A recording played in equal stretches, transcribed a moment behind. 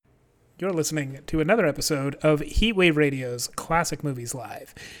You're listening to another episode of Heatwave Radio's Classic Movies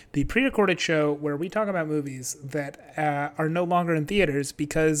Live, the pre-recorded show where we talk about movies that are no longer in theaters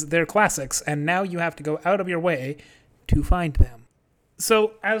because they're classics, and now you have to go out of your way to find them.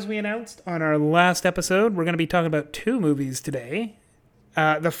 So, as we announced on our last episode, we're going to be talking about two movies today.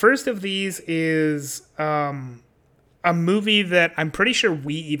 The first of these is a movie that I'm pretty sure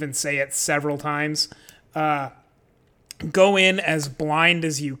we even say it several times. Go in as blind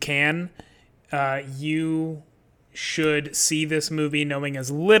as you can. You should see this movie knowing as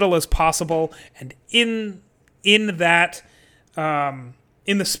little as possible, and in that,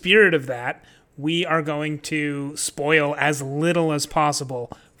 in the spirit of that, we are going to spoil as little as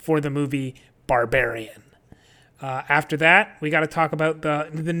possible for the movie Barbarian. After that, we got to talk about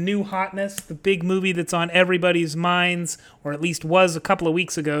the new hotness, the big movie that's on everybody's minds, or at least was a couple of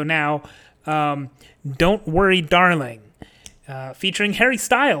weeks ago now. Don't Worry, Darling. Featuring Harry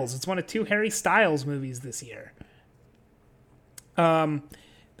Styles. It's one of two Harry Styles movies this year. That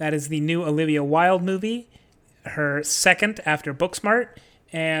is the new Olivia Wilde movie, her second after Booksmart,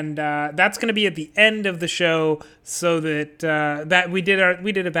 and that's going to be at the end of the show, so that we did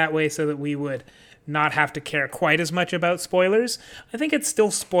it that way so that we would not have to care quite as much about spoilers. I think it's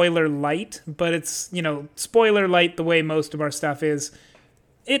still spoiler light, but it's spoiler light the way most of our stuff is.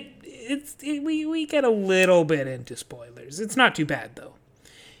 We get a little bit into spoilers. It's not too bad, though.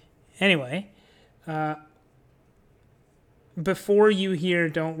 Anyway, before you hear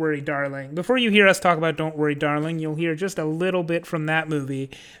Don't Worry, Darling, before you hear us talk about Don't Worry, Darling, you'll hear just a little bit from that movie.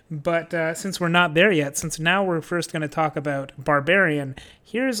 But since we're not there yet, since now we're first going to talk about Barbarian,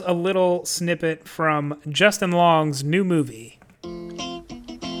 here's a little snippet from Justin Long's new movie.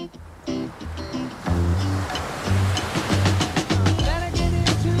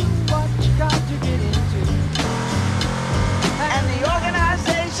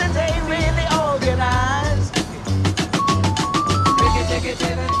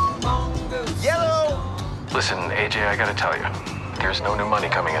 Listen, AJ, I gotta tell you, there's no new money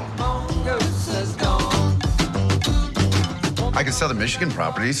coming in. I could sell the Michigan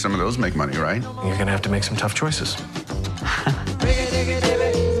properties. Some of those make money, right? You're gonna have to make some tough choices.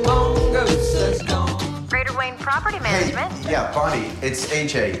 Greater Wayne Property Management. Hey, yeah, Bonnie, it's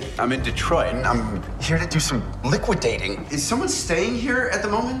AJ. I'm in Detroit, and I'm here to do some liquidating. Is someone staying here at the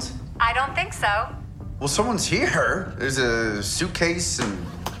moment? I don't think so. Well, someone's here. There's a suitcase and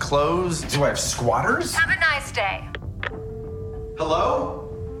clothes. Do I have squatters? Have a nice day. Hello?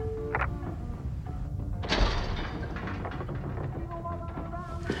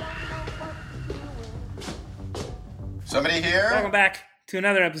 Somebody here? Welcome back to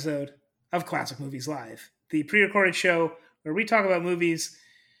another episode of Classic Movies Live, the pre-recorded show where we talk about movies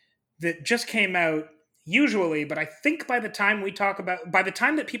that just came out usually, but I think by the time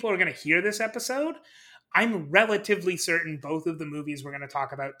that people are going to hear this episode, I'm relatively certain both of the movies we're going to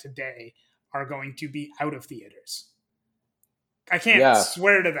talk about today are going to be out of theaters. I can't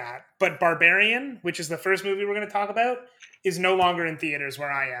swear to that, but Barbarian, which is the first movie we're going to talk about, is no longer in theaters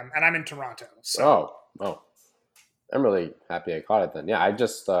where I am, and I'm in Toronto. So. Oh. I'm really happy I caught it then. Yeah, I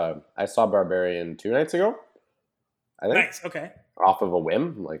just I saw Barbarian 2 nights ago, I think. Nice, okay. Off of a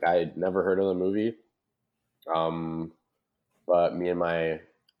whim. Like, I had never heard of the movie. But me and my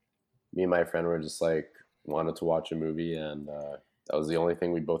friend were just like, wanted to watch a movie, and that was the only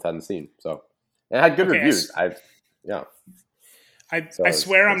thing we both hadn't seen. So it had good reviews. I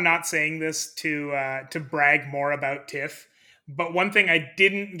swear I'm not saying this to brag more about TIFF, but one thing I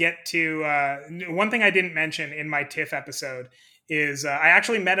didn't mention in my TIFF episode is I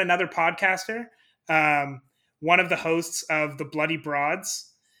actually met another podcaster, one of the hosts of the Bloody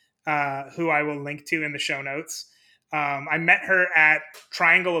Broads, who I will link to in the show notes. I met her at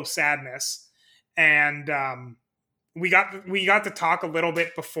Triangle of Sadness. And we got to talk a little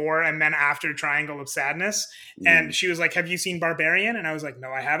bit before and then after Triangle of Sadness. And she was like, "Have you seen Barbarian?" And I was like,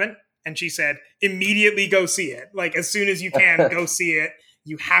 "No, I haven't." And she said, "Immediately go see it. Like, as soon as you can, go see it.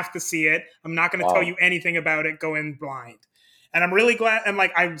 You have to see it. I'm not going to tell you anything about it. Go in blind." And I'm really glad. And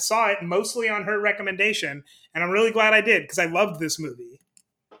like, I saw it mostly on her recommendation, and I'm really glad I did because I loved this movie.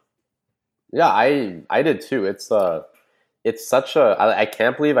 Yeah, I did too. It's such a... I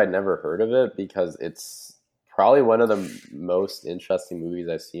can't believe I'd never heard of it because it's probably one of the most interesting movies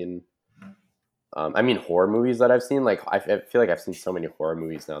I've seen. Horror movies that I've seen. Like, I feel like I've seen so many horror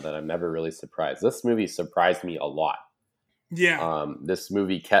movies now that I'm never really surprised. This movie surprised me a lot. Yeah. This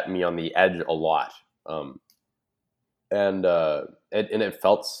movie kept me on the edge a lot. And it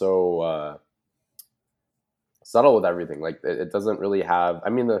felt so subtle with everything. Like, it doesn't really have...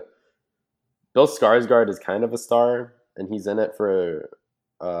 Bill Skarsgård is kind of a star, and he's in it for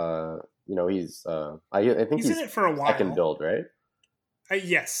he's I think He's in he's it for a second while. build, right?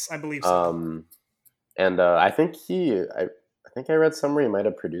 Yes, I believe so. And I think I think I read somewhere he might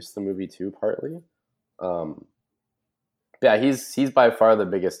have produced the movie too, partly. Um, yeah, he's by far the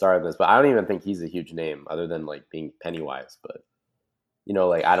biggest star of this, but I don't even think he's a huge name other than like being Pennywise. But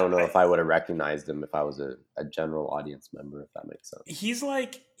like I don't know if I would have recognized him if I was a general audience member, if that makes sense.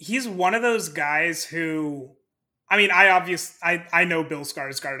 He's one of those guys who, I mean, I know Bill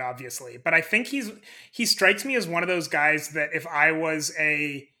Skarsgård obviously, but I think he strikes me as one of those guys that if I was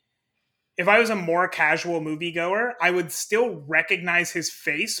a more casual moviegoer, I would still recognize his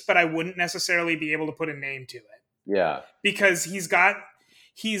face, but I wouldn't necessarily be able to put a name to it. Yeah, because he's got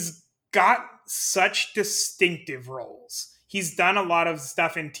such distinctive roles. He's done a lot of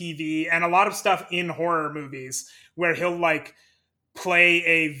stuff in TV and a lot of stuff in horror movies where he'll like play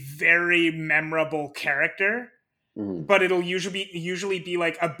a very memorable character, but it'll usually be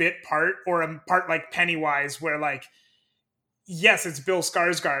like a bit part or a part like Pennywise where like yes, it's Bill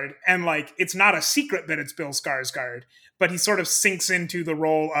Skarsgård, and like it's not a secret that it's Bill Skarsgård, but he sort of sinks into the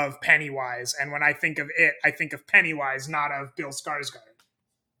role of Pennywise. And when I think of it, I think of Pennywise, not of Bill Skarsgård.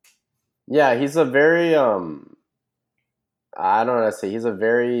 yeah, he's a very I don't know how to say. He's a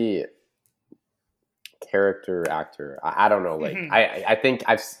very character actor. I don't know. Like I think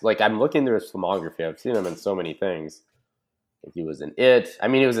I'm looking through his filmography. I've seen him in so many things. Like he was in It. I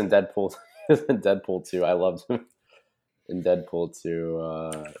mean, he was in Deadpool. He was in Deadpool 2. I loved him in Deadpool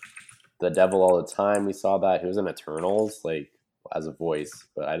 2. The Devil All the Time. We saw that. He was in Eternals, like as a voice,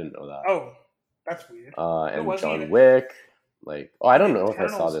 but I didn't know that. Oh, that's weird. And John Wick. Like, I don't know if I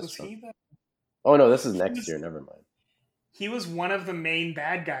saw this. Oh no, this is next year. Never mind. He was one of the main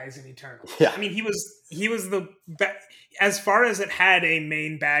bad guys in Eternals. Yeah. I mean, he was as far as it had a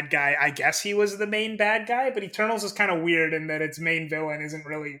main bad guy, I guess he was the main bad guy, but Eternals is kind of weird in that its main villain isn't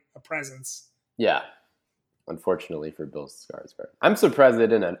really a presence. Yeah. Unfortunately for Bill Skarsgård. I'm surprised they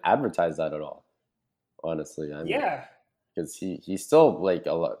didn't advertise that at all. Honestly. Yeah. Because he's still like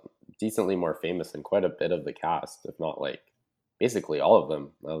decently more famous than quite a bit of the cast, if not like basically all of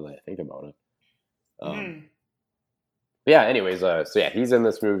them, now that I think about it. But yeah, anyways, so yeah, he's in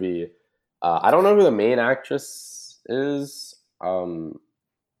this movie. I don't know who the main actress is. What's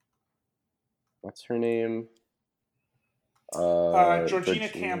her name? Georgina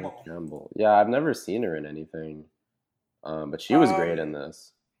Campbell. Yeah, I've never seen her in anything. But she was great in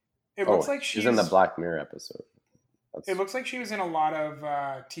this. It looks like she's in the Black Mirror episode. It looks like she was in a lot of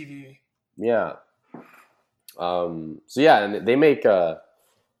TV. Yeah. So yeah, and they make I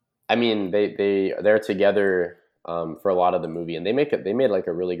mean, they're together for a lot of the movie, and they made like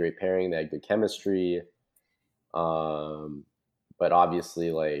a really great pairing. They had good chemistry, but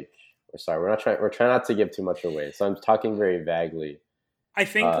obviously, like, we're trying not to give too much away, so I'm talking very vaguely. I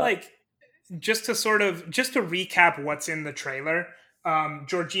think like just to recap what's in the trailer,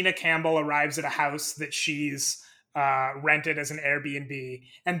 Georgina Campbell arrives at a house that she's rented as an Airbnb,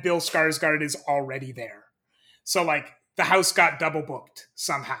 and Bill Skarsgård is already there. So like the house got double booked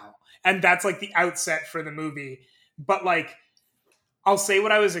somehow. And that's like the outset for the movie. But like, I'll say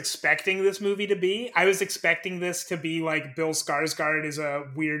what I was expecting this movie to be. I was expecting this to be like Bill Skarsgård is a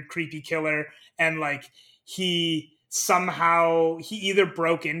weird, creepy killer. And like he either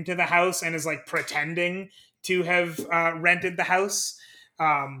broke into the house and is like pretending to have rented the house,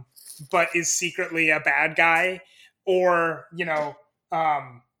 but is secretly a bad guy, or,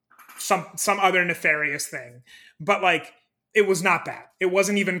 some other nefarious thing. But like, it was not that. It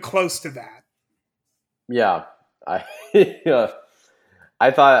wasn't even close to that. Yeah, I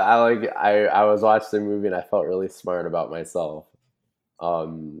thought I was watching the movie and I felt really smart about myself.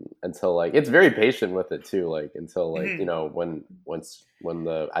 Until like it's very patient with it too. Like until like when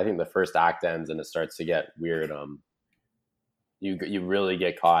I think the first act ends and it starts to get weird. You really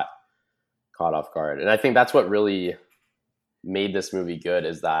get caught off guard, and I think that's what really made this movie good.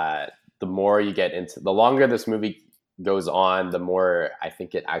 Is that the longer this movie goes on, the more I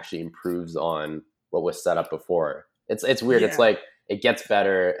think it actually improves on what was set up before. It's weird. Yeah. It's like it gets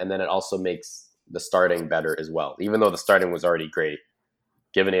better, and then it also makes the starting better as well. Even though the starting was already great,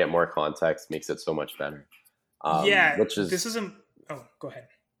 giving it more context makes it so much better. Oh, go ahead.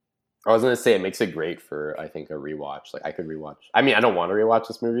 I was going to say it makes it great for, I think, a rewatch. Like I could rewatch. I mean, I don't want to rewatch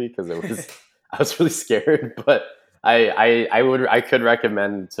this movie because I was really scared, but I could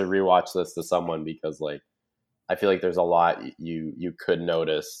recommend to rewatch this to someone because like I feel like there's a lot you could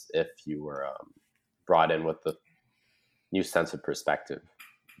notice if you were brought in with the new sense of perspective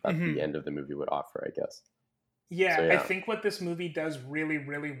that the end of the movie would offer, I guess. Yeah, so, yeah, I think what this movie does really,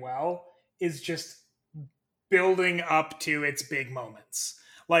 really well is just building up to its big moments.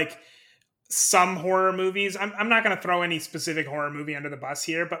 Like some horror movies. I'm not going to throw any specific horror movie under the bus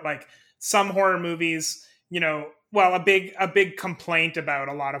here, but like some horror movies, well, a big complaint about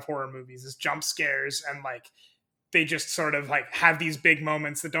a lot of horror movies is jump scares, and like they just sort of like have these big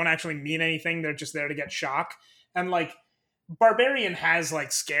moments that don't actually mean anything. They're just there to get shock. And like Barbarian has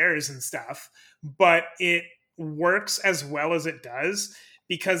like scares and stuff, but it works as well as it does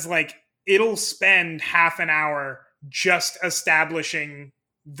because like it'll spend half an hour just establishing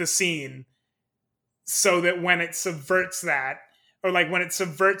the scene so that when it subverts that, or like when it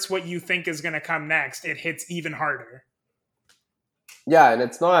subverts what you think is going to come next, it hits even harder. Yeah, and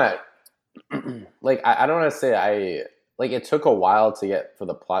it's not like I don't want to say it took a while for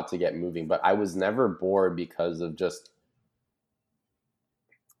the plot to get moving, but I was never bored because of just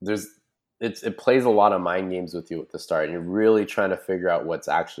it plays a lot of mind games with you at the start, and you're really trying to figure out what's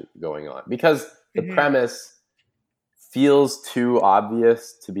actually going on because the premise feels too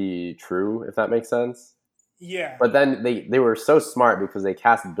obvious to be true, if that makes sense. Yeah. But then they were so smart because they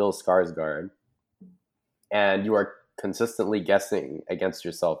cast Bill Skarsgård, and you are consistently guessing against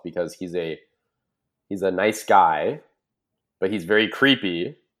yourself because he's a nice guy, but he's very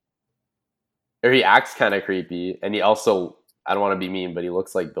creepy, or he acts kind of creepy, and he also, I don't want to be mean, but he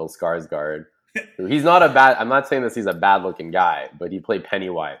looks like Bill Skarsgård. He's not I'm not saying this, he's a bad looking guy, but he played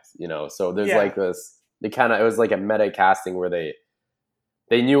Pennywise, so there's like this, it was like a meta casting where they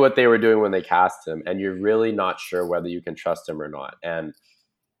knew what they were doing when they cast him, and you're really not sure whether you can trust him or not. And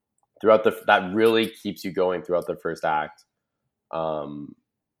throughout that really keeps you going throughout the first act. And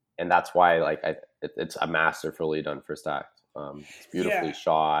that's why like it's a masterfully done first act. It's beautifully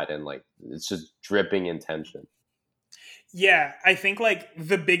shot, and like it's just dripping in tension. Yeah, I think like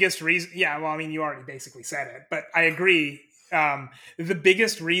the biggest reason, well, I mean, you already basically said it, but I agree. The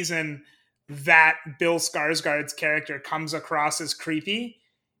biggest reason that Bill Skarsgård's character comes across as creepy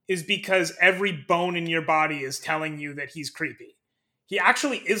is because every bone in your body is telling you that he's creepy. He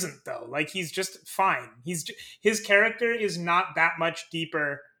actually isn't, though. Like, he's just fine. His character is not that much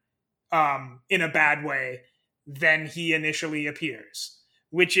deeper in a bad way than he initially appears,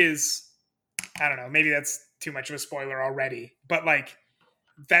 which is, I don't know, maybe that's too much of a spoiler already, but like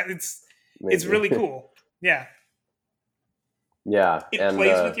that it's really cool. Yeah. Yeah. It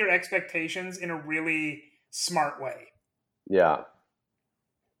plays with your expectations in a really smart way. Yeah.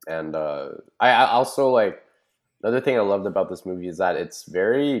 And I also like, another thing I loved about this movie is that it's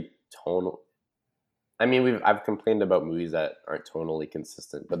very tonal. I mean, I've complained about movies that aren't tonally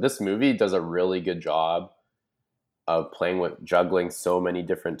consistent, but this movie does a really good job of playing with juggling so many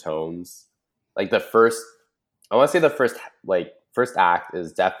different tones. Like I want to say the first act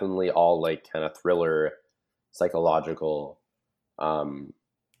is definitely all like kind of thriller, psychological. And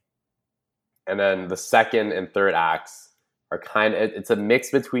then the second and third acts are it's a mix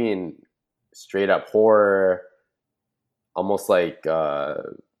between straight up horror, almost like, I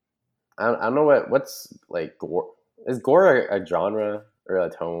don't know what's like gore. Is gore a genre or a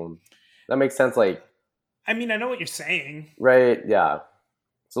tone? That makes sense. Like, I mean, I know what you're saying. Right. Yeah.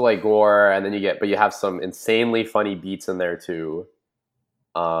 So like gore, and then but you have some insanely funny beats in there too.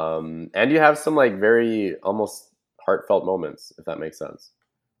 And you have some like very almost heartfelt moments, if that makes sense.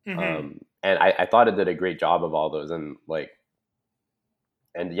 Mm-hmm. And I thought it did a great job of all those, and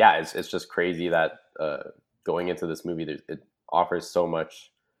it's just crazy that going into this movie, it offers so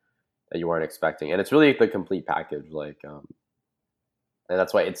much that you weren't expecting, and it's really the complete package. Like, and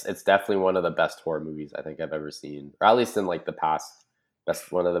that's why it's definitely one of the best horror movies I think I've ever seen, or at least in like the past.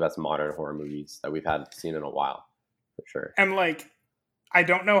 One of the best modern horror movies that we've seen in a while, for sure. And like, I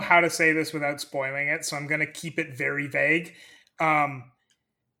don't know how to say this without spoiling it, so I'm going to keep it very vague.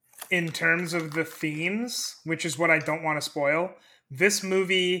 In terms of the themes, which is what I don't want to spoil, this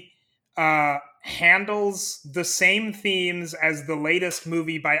movie handles the same themes as the latest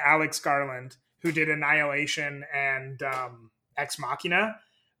movie by Alex Garland, who did Annihilation and Ex Machina,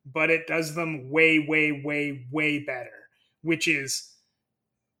 but it does them way, way, way, way better, which is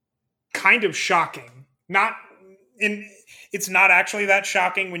kind of shocking. It's not actually that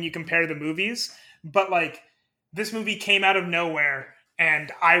shocking when you compare the movies, but like this movie came out of nowhere,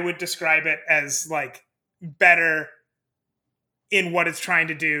 and I would describe it as like better in what it's trying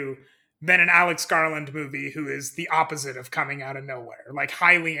to do than an Alex Garland movie, who is the opposite of coming out of nowhere. Like,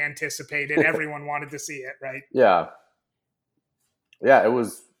 highly anticipated, everyone wanted to see it, right? Yeah, it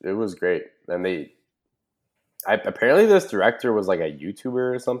was great, and apparently this director was like a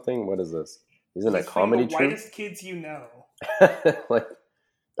YouTuber or something. What is this? He's in a comedy troupe. The whitest kids you know. Like,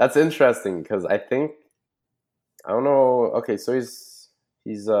 that's interesting because I don't know. Okay, so he's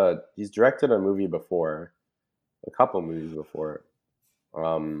directed a movie before, a couple movies before.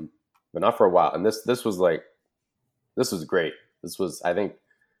 but not for a while. And this was like, this was great. This was, I think,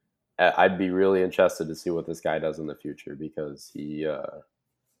 I'd be really interested to see what this guy does in the future, because he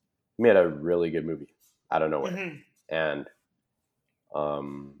made a really good movie out of nowhere. And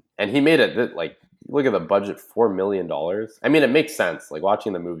he made it like, look at the budget, $4 million. I mean, it makes sense. Like,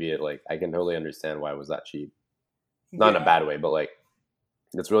 watching the movie, it like, I can totally understand why it was that cheap. Not in a bad way, but like,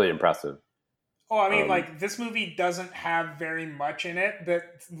 it's really impressive. Oh, I mean, like, this movie doesn't have very much in it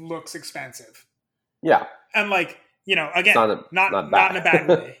that looks expensive. Yeah. And like, you know, again, not in a bad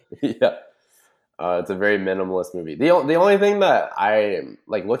way. Yeah. It's a very minimalist movie. The only thing that I,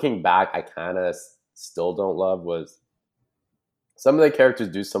 like, looking back, I kind of still don't love was some of the characters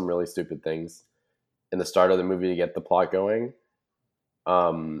do some really stupid things in the start of the movie to get the plot going.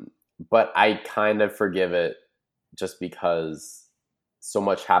 But I kind of forgive it just because so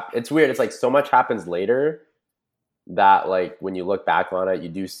much it's weird. It's like so much happens later that, like, when you look back on it, you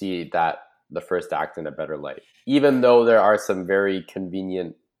do see that the first act in a better light, even though there are some very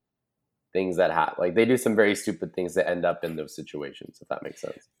convenient things that happen. Like, they do some very stupid things that end up in those situations, if that makes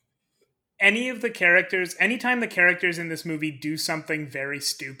sense. Anytime the characters in this movie do something very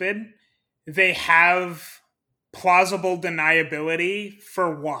stupid, they have plausible deniability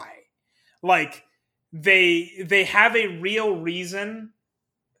for why. Like, they have a real reason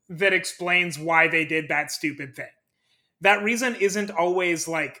that explains why they did that stupid thing. That reason isn't always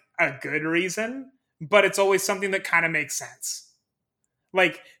like a good reason, but it's always something that kind of makes sense.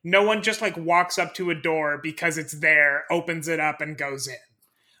 Like, no one just like walks up to a door because it's there, opens it up, and goes in.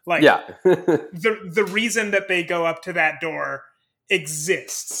 Like, yeah. the reason that they go up to that door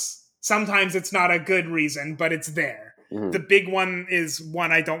exists. Sometimes it's not a good reason, but it's there. The big one is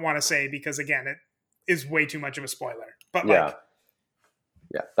one I don't want to say because, again, it is way too much of a spoiler. But yeah,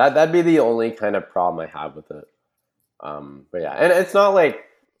 that'd be the only kind of problem I have with it. But yeah, and it's not like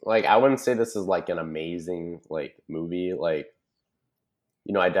I wouldn't say this is like an amazing like movie. Like,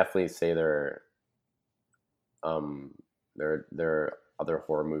 you know, I definitely say there are other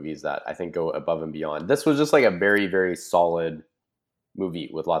horror movies that I think go above and beyond. This was just like a very, very solid movie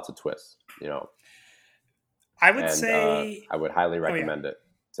with lots of twists, you know. I would say I would highly recommend it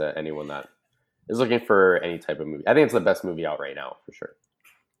to anyone that is looking for any type of movie. I think it's the best movie out right now, for sure.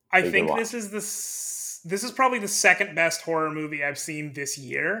 I think this is probably the second best horror movie I've seen this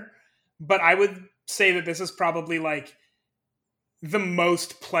year, but I would say that this is probably like the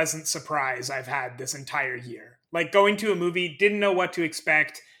most pleasant surprise I've had this entire year. Like, going to a movie, didn't know what to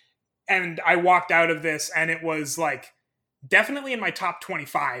expect, and I walked out of this and it was like definitely in my top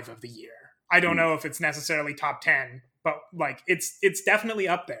 25 of the year. I don't know if it's necessarily top 10, but like it's definitely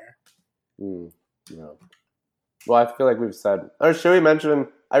up there. Yeah. Well, I feel like we've said, or should we mention,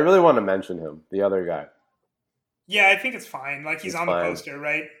 I really want to mention him, the other guy. Yeah, I think it's fine. Like, he's on the poster,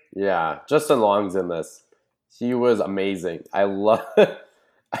 right? Yeah, Justin Long's in this. He was amazing. I love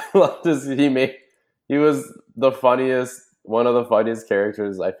to see he was the funniest, one of the funniest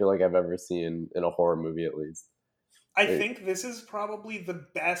characters I feel like I've ever seen in a horror movie, at least. I think this is probably the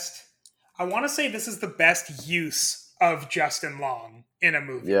best. I want to say this is the best use of Justin Long in a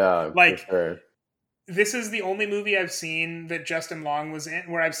movie. Yeah, like, for sure. This is the only movie I've seen that Justin Long was in,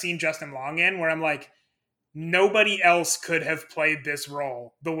 where I've seen Justin Long in, where I'm like, nobody else could have played this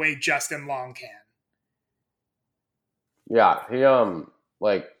role the way Justin Long can. Yeah,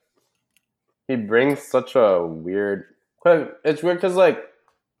 he brings such a weird. It's weird because like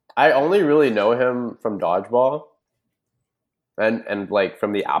I only really know him from Dodgeball, and like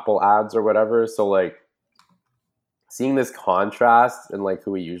from the Apple ads or whatever. So like seeing this contrast in like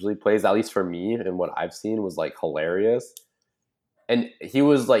who he usually plays, at least for me and what I've seen, was like hilarious. And he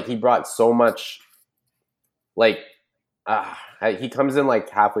was like, he brought so much, like, he comes in like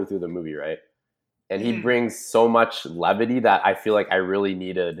halfway through the movie, right? And he brings so much levity that I feel like I really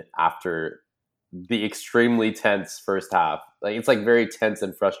needed after the extremely tense first half. Like, it's like very tense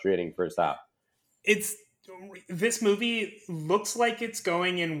and frustrating first half. This movie looks like it's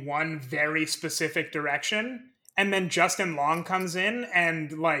going in one very specific direction, and then Justin Long comes in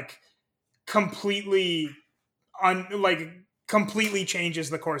and like completely changes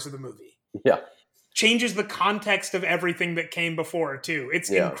the course of the movie. Yeah. Changes the context of everything that came before too. It's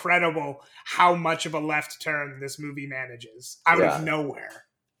incredible how much of a left turn this movie manages out of nowhere.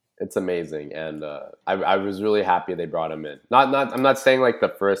 It's amazing, and I was really happy they brought him in. I'm not saying like the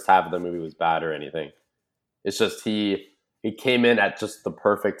first half of the movie was bad or anything. It's just he came in at just the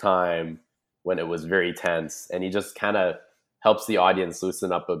perfect time when it was very tense, and he just kind of helps the audience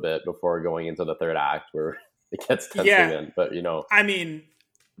loosen up a bit before going into the third act where it gets tense again. But you know, I mean,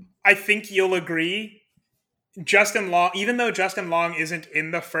 I think you'll agree Justin Long, even though Justin Long isn't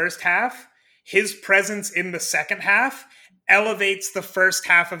in the first half, his presence in the second half elevates the first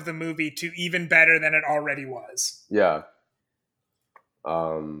half of the movie to even better than it already was. Yeah.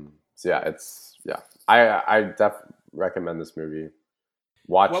 So yeah, I definitely recommend this movie.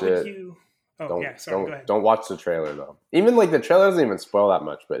 Watch What it. would you? Oh Don't, yeah, sorry. Go ahead. Don't watch the trailer though. Even like the trailer doesn't even spoil that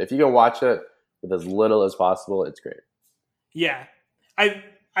much, but if you can watch it with as little as possible, it's great. Yeah,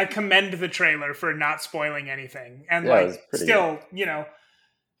 I commend the trailer for not spoiling anything, and Yeah, it was like pretty still,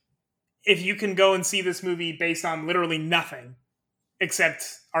 if you can go and see this movie based on literally nothing except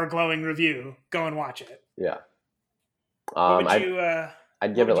our glowing review, go and watch it. Yeah. What would you?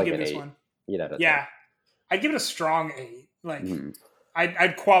 I'd give what it would like you an give this 8. one? 8 out of 10. Yeah, I'd give it a strong 8. Like, Mhm.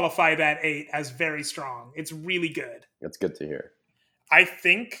 I'd qualify that 8 as very strong. It's really good. That's good to hear. I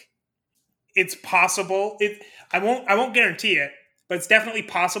think it's possible. I won't guarantee it, but it's definitely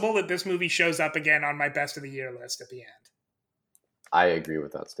possible that this movie shows up again on my best of the year list at the end. I agree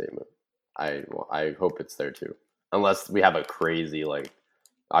with that statement. I hope it's there too. Unless we have a crazy like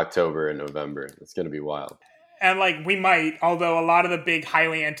October and November. It's going to be wild. And like we might, although a lot of the big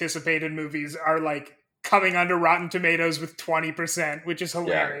highly anticipated movies are like coming under Rotten Tomatoes with 20%, which is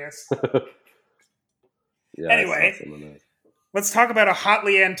hilarious. Yeah, anyway, let's talk about a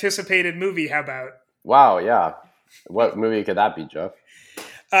hotly anticipated movie. How about? Wow, yeah. What movie could that be, Jeff?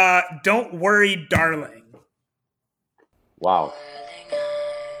 Don't Worry, Darling. Wow.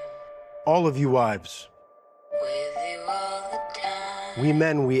 All of you wives. We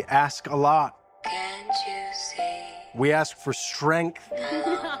men, we ask a lot. We ask for strength,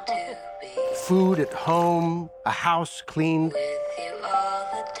 food at home, a house cleaned,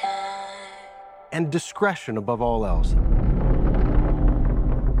 and discretion above all else.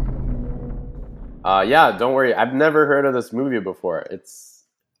 Yeah, don't worry. I've never heard of this movie before. It's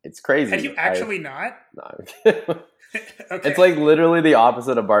crazy. Have you actually not? No. Okay. It's like literally the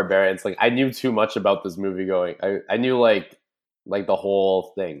opposite of Barbarian. It's like I knew too much about this movie going. I knew like the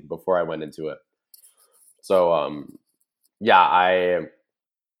whole thing before I went into it. So yeah,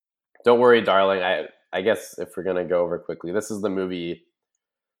 Don't Worry, Darling. I guess if we're gonna go over quickly, this is the movie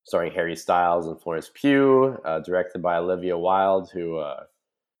starring Harry Styles and Florence Pugh, directed by Olivia Wilde, who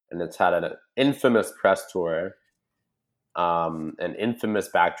and it's had an infamous press tour, an infamous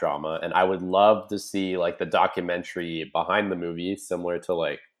back drama, and I would love to see like the documentary behind the movie, similar to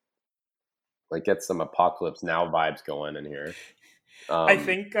like get some Apocalypse Now vibes going in here. I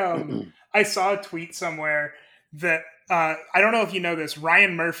think I saw a tweet somewhere that I don't know if you know this.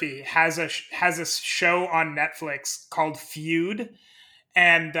 Ryan Murphy has a show on Netflix called Feud,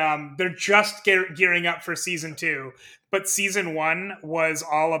 and they're just gearing up for season 2. But season 1 was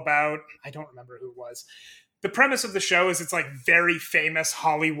all about, I don't remember who it was. The premise of the show is it's like very famous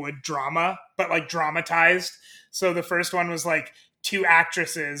Hollywood drama, but like dramatized. So the first one was like 2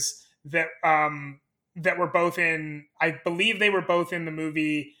 actresses that were both in, I believe they were both in the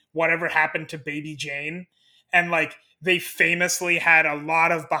movie Whatever Happened to Baby Jane. And like they famously had a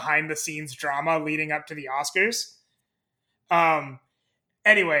lot of behind the scenes drama leading up to the Oscars.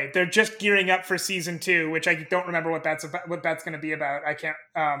 Anyway, they're just gearing up for season 2, which I don't remember what that's about, what that's going to be about. I can't,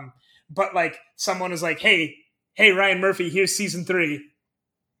 but like someone is like, hey, Ryan Murphy, here's season 3.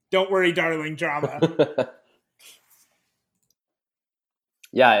 Don't Worry, Darling drama.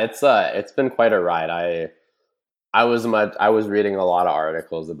 Yeah, it's been quite a ride. I was reading a lot of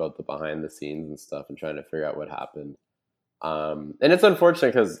articles about the behind the scenes and stuff and trying to figure out what happened. And it's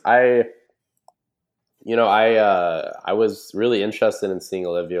unfortunate because I was really interested in seeing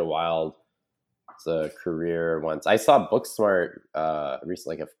Olivia Wilde's career once. I saw Booksmart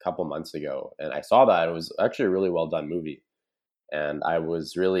recently, like a couple months ago, and I saw that it was actually a really well done movie. And I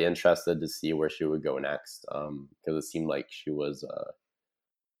was really interested to see where she would go next because it seemed like she was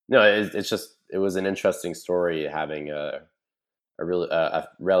it was an interesting story having a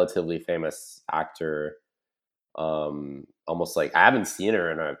relatively famous actor. Almost like I haven't seen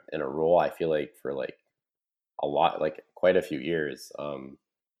her in a role, I feel like, for like a lot, like quite a few years.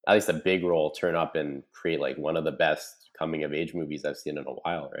 At least a big role, turn up and create like one of the best coming of age movies I've seen in a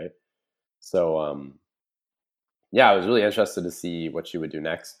while, right? So yeah, I was really interested to see what she would do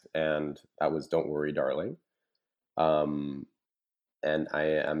next, and that was Don't Worry, Darling. And I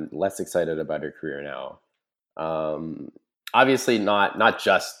am less excited about her career now. Obviously not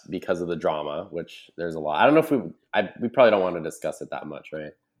just because of the drama, which there's a lot. I don't know if we probably don't want to discuss it that much,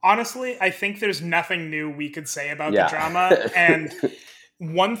 right? Honestly, I think there's nothing new we could say about the drama. And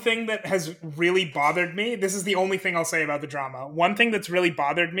one thing that has really bothered me, this is the only thing I'll say about the drama. One thing that's really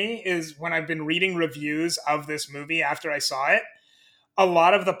bothered me is when I've been reading reviews of this movie after I saw it, a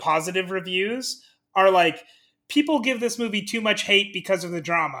lot of the positive reviews are like, people give this movie too much hate because of the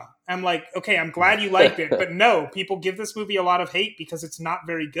drama. I'm like, okay, I'm glad you liked it, but no, people give this movie a lot of hate because it's not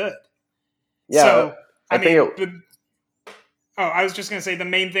very good. Yeah, So, I think mean, I was just going to say the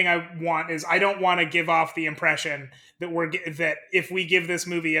main thing I want is I don't want to give off the impression that if we give this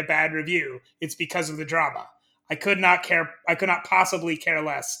movie a bad review, it's because of the drama. I could not possibly care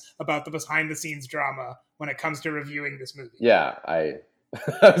less about the behind the scenes drama when it comes to reviewing this movie. Yeah, I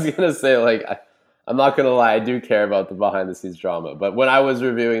was gonna say, like, I'm not gonna lie, I do care about the behind the scenes drama, but when I was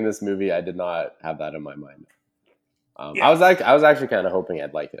reviewing this movie, I did not have that in my mind. I was actually kind of hoping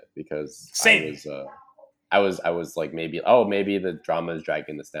I'd like it because Same. I was like, maybe the drama is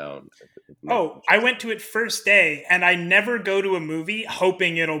dragging this down. I went to it first day, and I never go to a movie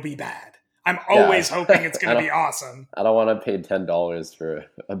hoping it'll be bad. I'm always hoping it's going to be awesome. I don't want to pay $10 for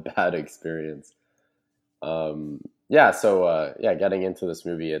a bad experience. Getting into this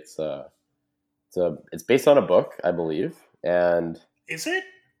movie, it's based on a book, I believe, and is it?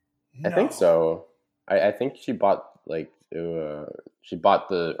 No. I think so. I think she bought she bought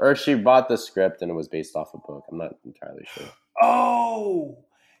the script and it was based off a book. I'm not entirely sure. Oh,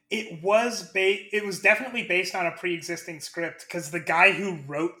 it was definitely based on a pre-existing script because the guy who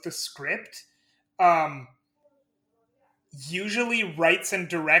wrote the script usually writes and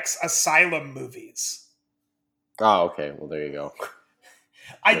directs asylum movies. Oh, okay. Well, there you go.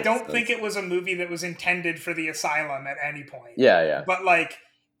 I don't think it was a movie that was intended for the asylum at any point. Yeah. But like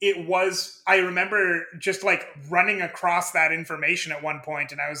it was, I remember just like running across that information at one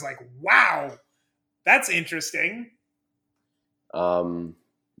point and I was like, wow, that's interesting. I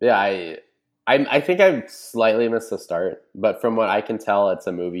think I slightly missed the start, but from what I can tell, it's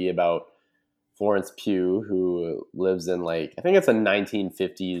a movie about Florence Pugh, who lives in I think it's a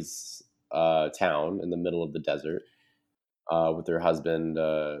 1950s town in the middle of the desert with her husband,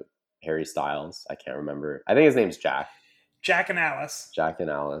 Harry Styles. I can't remember. I think his name's Jack. Jack and Alice.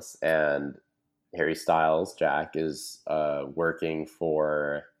 And Harry Styles, Jack, is working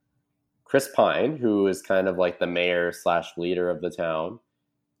for Chris Pine, who is kind of like the mayor / leader of the town.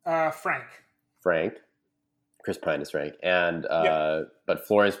 Frank. Chris Pine is Frank. And but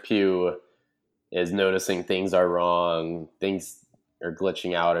Florence Pugh is noticing things are wrong, things are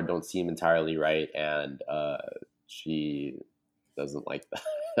glitching out or don't seem entirely right, and she doesn't like that.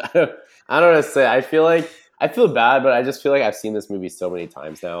 I don't know what to say. I feel bad, but I just feel like I've seen this movie so many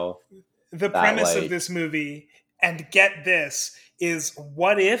times now. The premise of this movie, and get this, is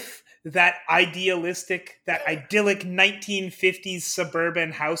what if that idyllic 1950s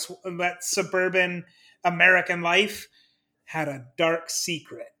suburban house, that suburban American life had a dark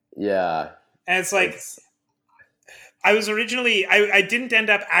secret. Yeah. And it's like, I didn't end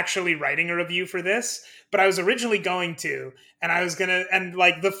up actually writing a review for this, but I was originally going to, and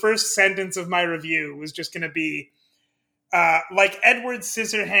the first sentence of my review was just going to be, like Edward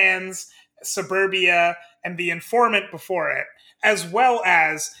Scissorhands, Suburbia, and The Informant before it, as well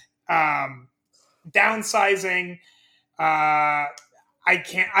as Downsizing. I'm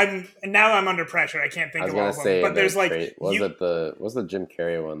under pressure. I can't think of all of them. But there's was the Jim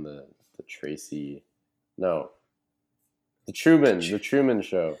Carrey one, the Tracy? No, the Truman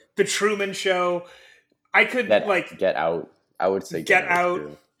Show. The Truman Show. I could Get Out. I would say Get Out.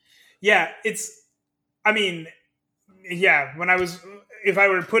 Too. Yeah, it's. I mean, yeah. If I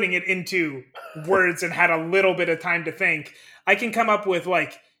were putting it into words and had a little bit of time to think, I can come up with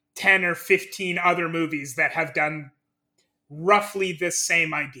 10 or 15 other movies that have done roughly this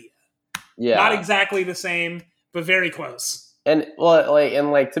same idea. Yeah. Not exactly the same, but very close. And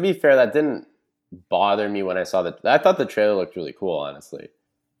to be fair, that didn't bother me when I saw that. I thought the trailer looked really cool, honestly.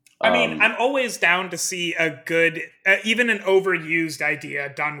 I mean, I'm always down to see a good, even an overused idea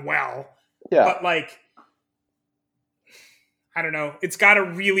done well. Yeah. But I don't know. It's got to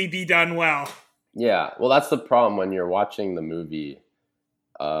really be done well. Yeah. Well, that's the problem when you're watching the movie.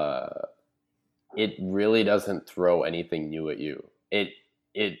 It really doesn't throw anything new at you.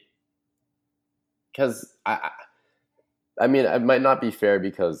 Because I mean, it might not be fair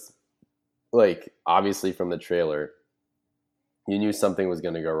because, obviously from the trailer, you knew something was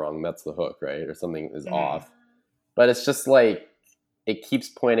going to go wrong. That's the hook, right? Or something is off. But it's just it keeps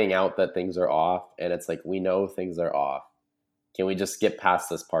pointing out that things are off, and it's we know things are off. Can we just skip past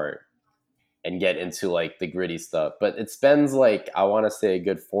this part and get into the gritty stuff? But it spends I want to say a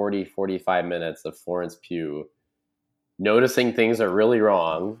good 40-45 minutes of Florence Pugh noticing things are really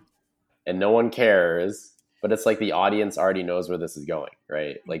wrong and no one cares, but it's the audience already knows where this is going,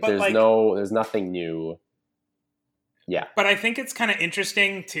 right? There's nothing new. Yeah. But I think it's kind of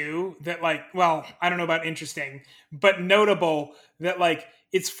interesting too that I don't know about interesting, but notable that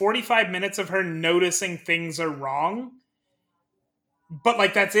it's 45 minutes of her noticing things are wrong, but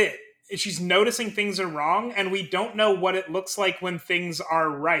like that's it. She's noticing things are wrong, and we don't know what it looks like when things are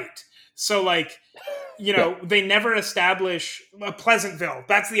right. So like, they never establish Pleasantville.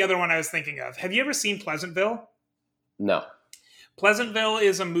 That's the other one I was thinking of. Have you ever seen Pleasantville? No. Pleasantville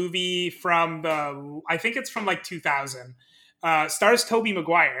is a movie from I think it's from like 2000. Stars Tobey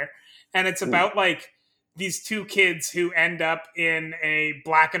Maguire, and it's about like these two kids who end up in a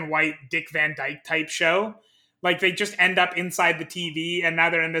black and white Dick Van Dyke type show. Like they just end up inside the TV, and now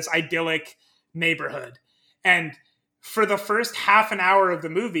they're in this idyllic neighborhood. And for the first half an hour of the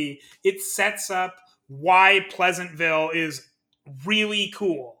movie, it sets up why Pleasantville is really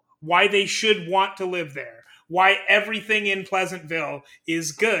cool, why they should want to live there, why everything in Pleasantville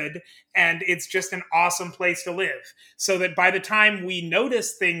is good, and it's just an awesome place to live. So that by the time we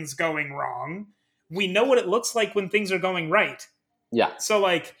notice things going wrong, we know what it looks like when things are going right. Yeah. So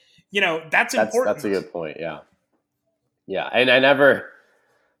like, that's important. That's a good point. Yeah. Yeah. And I never,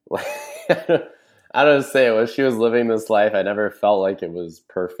 like, I don't say when she was living this life, I never felt like it was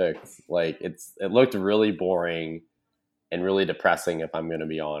perfect. Like it looked really boring and really depressing, if I'm going to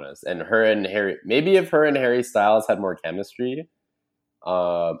be honest. And maybe if her and Harry Styles had more chemistry,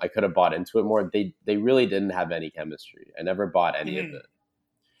 I could have bought into it more. They really didn't have any chemistry. I never bought any of it.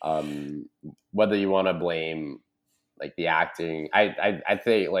 Whether you want to blame like the acting, I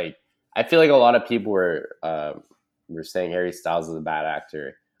think like I feel like a lot of people were saying Harry Styles is a bad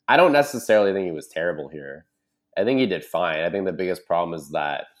actor. I don't necessarily think he was terrible here. I think he did fine. I think the biggest problem is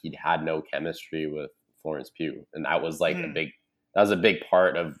that he had no chemistry with Florence Pugh, and that was like a big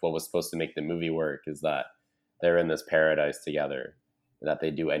part of what was supposed to make the movie work, is that they're in this paradise together, and that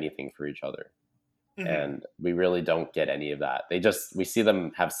they do anything for each other. And we really don't get any of that. We see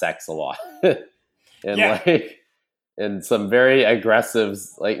them have sex a lot, and like in some very aggressive,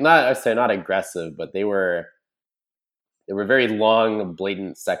 like not aggressive, but they were very long,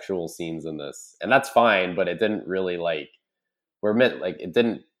 blatant sexual scenes in this, and that's fine. But it didn't really it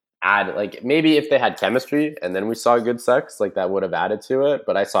didn't add, like maybe if they had chemistry and then we saw good sex, like that would have added to it.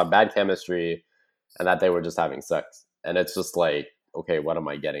 But I saw bad chemistry, and that they were just having sex, and it's just like, okay, what am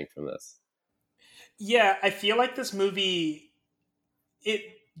I getting from this? Yeah, I feel like this movie, it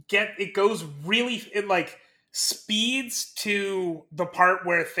like speeds to the part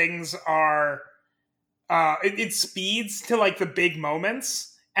where things are, it speeds to like the big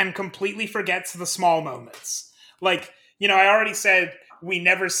moments and completely forgets the small moments. Like, I already said we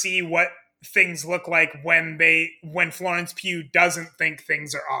never see what things look like when Florence Pugh doesn't think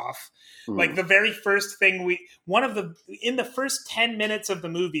things are off. Like the very first thing in the first 10 minutes of the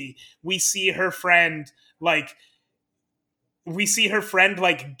movie, we see her friend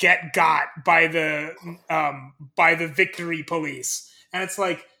get got by the Victory Police. And it's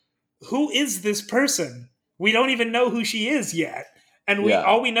like, who is this person? We don't even know who she is yet. And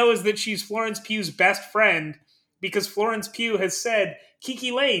all we know is that she's Florence Pugh's best friend, because Florence Pugh has said,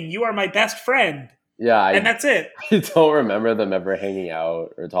 Kiki Lane, you are my best friend. Yeah. And that's it. I don't remember them ever hanging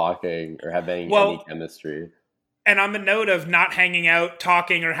out or talking or having any chemistry. And on the note of not hanging out,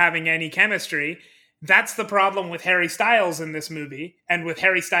 talking, or having any chemistry, that's the problem with Harry Styles in this movie. And with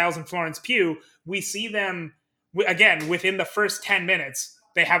Harry Styles and Florence Pugh, we see them, again, within the first 10 minutes,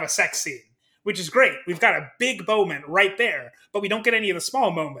 they have a sex scene, which is great. We've got a big moment right there, but we don't get any of the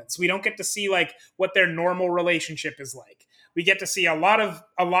small moments. We don't get to see like what their normal relationship is like. We get to see a lot of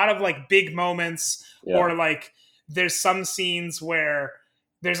like big moments, or like there's some scenes where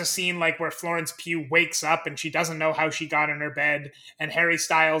there's a scene like where Florence Pugh wakes up and she doesn't know how she got in her bed, and Harry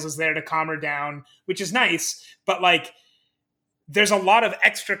Styles is there to calm her down, which is nice. But like, there's a lot of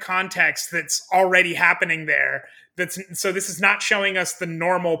extra context that's already happening there. So this is not showing us the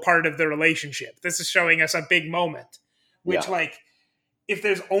normal part of the relationship. This is showing us a big moment, which like, if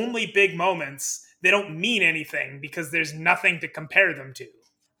there's only big moments, they don't mean anything because there's nothing to compare them to.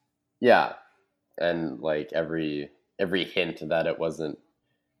 Yeah. And like every hint that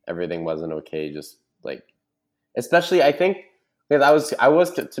everything wasn't okay, just like, especially I think, because I was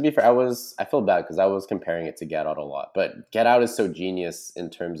to be fair, I feel bad because I was comparing it to Get Out a lot, but Get Out is so genius in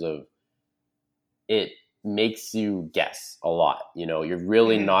terms of it makes you guess a lot. You're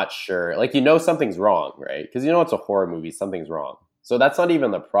really not sure, like, something's wrong, right? Because it's a horror movie, something's wrong. So that's not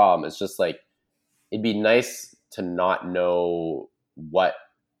even the problem. It's just like, it'd be nice to not know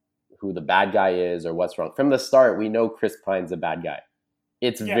who the bad guy is or what's wrong. From the start, we know Chris Pine's a bad guy.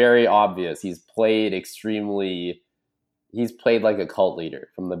 It's very obvious. He's played like a cult leader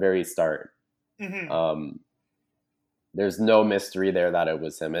from the very start. There's no mystery there that it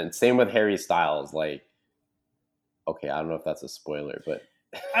was him. And same with Harry Styles. Like, okay, I don't know if that's a spoiler, but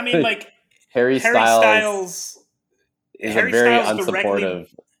I mean, like Harry Harry Styles is a Harry very Styles directly,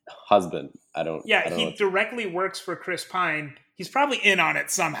 unsupportive husband. I don't know he what to. directly works for Chris Pine. He's probably in on it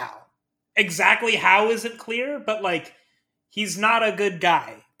somehow. Exactly how isn't clear, but like he's not a good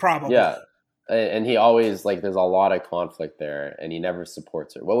guy, probably. Yeah. And he always, like, there's a lot of conflict there, and he never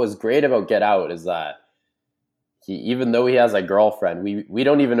supports her. What was great about Get Out is that he, even though he has a girlfriend, we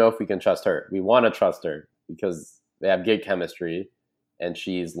don't even know if we can trust her. We want to trust her because they have good chemistry, and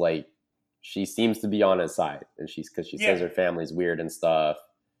she's like, she seems to be on his side, and because she says her family's weird and stuff,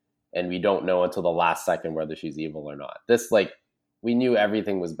 and we don't know until the last second whether she's evil or not. This, like, we knew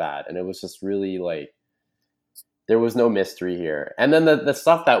everything was bad, and it was just really like, there was no mystery here. And then the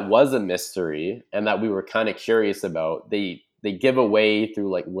stuff that was a mystery and that we were kind of curious about, they give away through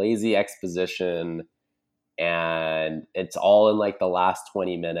like lazy exposition, and it's all in like the last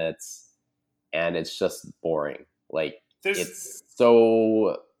 20 minutes, and it's just boring. Like, it's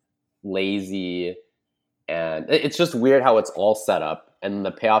so lazy, and it's just weird how it's all set up, and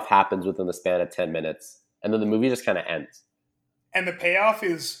the payoff happens within the span of 10 minutes, and then the movie just kind of ends. And the payoff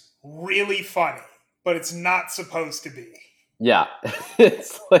is really funny, but it's not supposed to be. Yeah.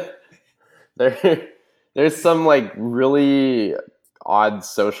 It's like there's some like really odd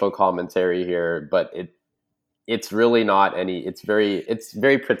social commentary here, but it's really not any. It's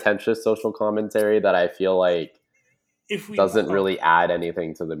very pretentious social commentary that I feel like doesn't really add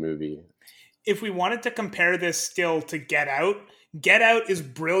anything to the movie. If we wanted to compare this still to Get Out, Get Out is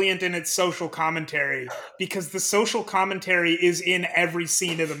brilliant in its social commentary because the social commentary is in every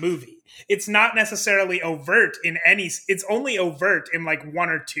scene of the movie. It's not necessarily overt in it's only overt in like one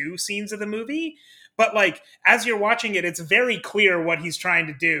or two scenes of the movie, but like as you're watching it, it's very clear what he's trying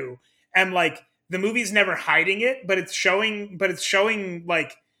to do. And like the movie's never hiding it, but it's showing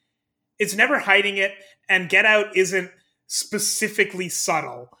like it's never hiding it. And Get Out isn't specifically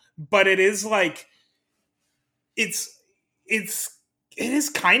subtle, but it is like it is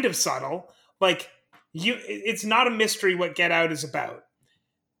kind of subtle. Like it's not a mystery what Get Out is about,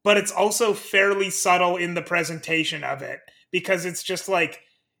 but it's also fairly subtle in the presentation of it because it's just like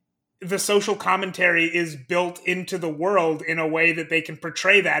the social commentary is built into the world in a way that they can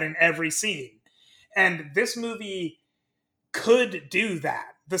portray that in every scene. And this movie could do that.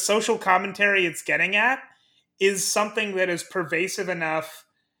 The social commentary it's getting at is something that is pervasive enough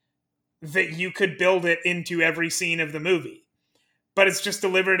that you could build it into every scene of the movie. But it's just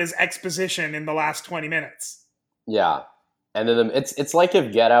delivered as exposition in the last 20 minutes. Yeah. And then it's like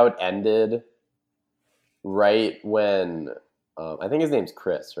if Get Out ended right when I think his name's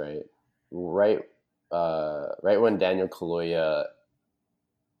Chris, right? Right when Daniel Kaluuya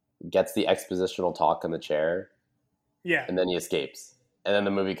gets the expositional talk in the chair. Yeah. And then he escapes. And then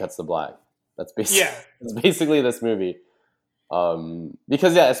the movie cuts to black. That's basically this movie.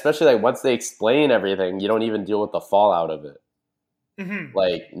 Because especially like once they explain everything, you don't even deal with the fallout of it. Mm-hmm.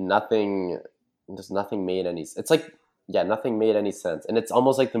 Like nothing made any. It's like nothing made any sense, and it's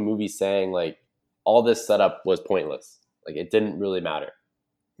almost like the movie saying like all this setup was pointless. Like it didn't really matter.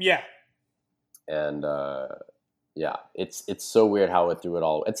 Yeah. And it's so weird how it threw it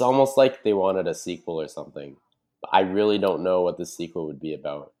all. It's almost like they wanted a sequel or something. But I really don't know what the sequel would be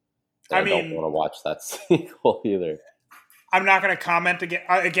about. I don't want to watch that sequel either. I'm not going to comment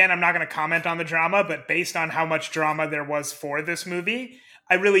again. I'm not going to comment on the drama, but based on how much drama there was for this movie,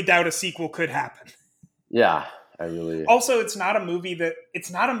 I really doubt a sequel could happen. Yeah, I really. Also, it's not a movie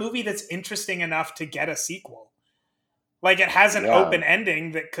that's interesting enough to get a sequel. Like it has an open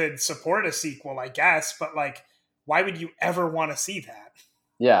ending that could support a sequel, I guess, but like, why would you ever want to see that?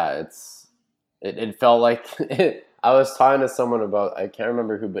 Yeah, it felt like I was talking to someone about, I can't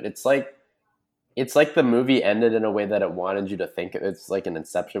remember who, but it's like the movie ended in a way that it wanted you to think. It's like an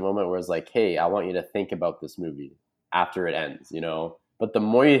Inception moment where it's like, hey, I want you to think about this movie after it ends, you know? But the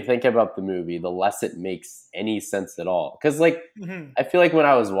more you think about the movie, the less it makes any sense at all. Because like, I feel like when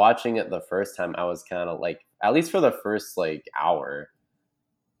I was watching it the first time, I was kind of like, at least for the first like hour,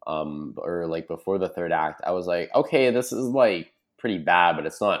 or like before the third act, I was like, okay, this is like pretty bad, but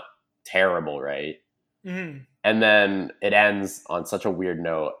it's not terrible, right? Mm-hmm. And then it ends on such a weird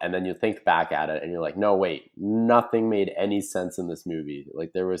note, and then you think back at it and you're like, no, wait, nothing made any sense in this movie.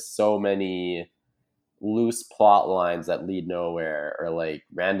 Like there was so many loose plot lines that lead nowhere, or like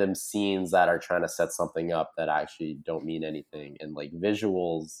random scenes that are trying to set something up that actually don't mean anything, and like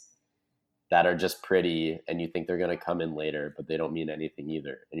visuals that are just pretty and you think they're going to come in later, but they don't mean anything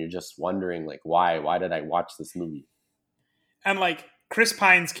either. And you're just wondering like, why did I watch this movie? And like Chris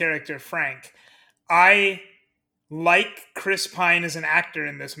Pine's character, Frank, I like Chris Pine as an actor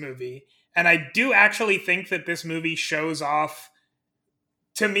in this movie. And I do actually think that this movie shows off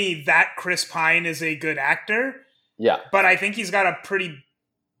to me, that Chris Pine is a good actor. Yeah. But I think he's got a pretty...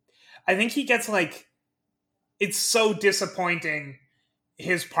 I think he gets, like... It's so disappointing,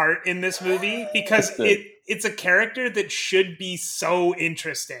 his part in this movie, because it's a character that should be so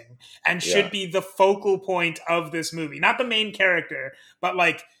interesting and should be the focal point of this movie. Not the main character, but,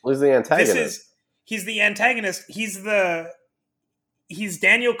 like... Who's the antagonist? He's the antagonist. He's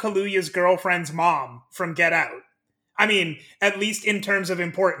Daniel Kaluuya's girlfriend's mom from Get Out. I mean, at least in terms of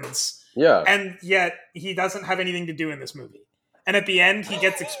importance. Yeah. And yet, he doesn't have anything to do in this movie. And at the end, he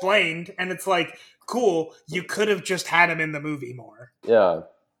gets explained, and it's like, cool, you could have just had him in the movie more. Yeah.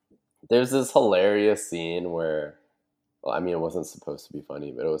 There's this hilarious scene where, well, I mean, it wasn't supposed to be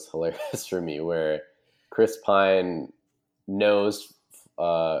funny, but it was hilarious for me, where Chris Pine knows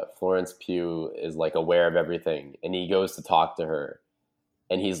Florence Pugh is, like, aware of everything, and he goes to talk to her,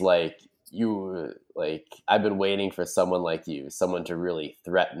 and he's like, I've been waiting for someone like you, someone to really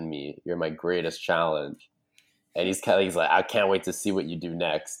threaten me. You're my greatest challenge. And he's like, I can't wait to see what you do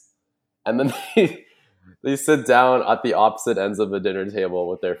next. And then they sit down at the opposite ends of the dinner table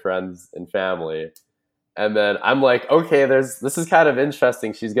with their friends and family. And then I'm like, okay, this is kind of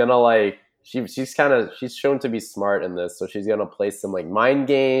interesting. She's gonna, like, she's shown to be smart in this, so she's gonna play some, like, mind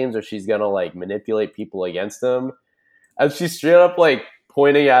games, or she's gonna, like, manipulate people against him. And she's straight up, like,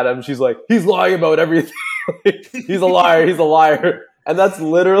 pointing at him. She's like, he's lying about everything. He's a liar. And that's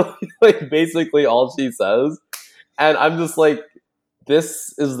literally, like, basically all she says. And I'm just like,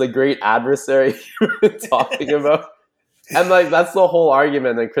 this is the great adversary you've been talking about. And, like, that's the whole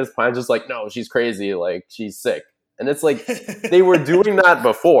argument. And Chris Pine's just like, no, she's crazy. Like, she's sick. And it's like, they were doing that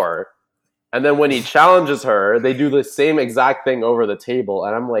before. And then when he challenges her, they do the same exact thing over the table.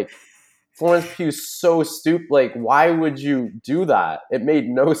 And I'm like, Florence Pugh's so stupid. Like, why would you do that? It made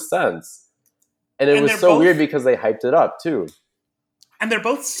no sense. And it was so weird because they hyped it up, too. And they're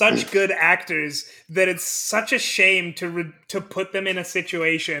both such good actors that it's such a shame to put them in a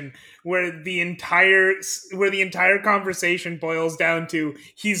situation where the entire conversation boils down to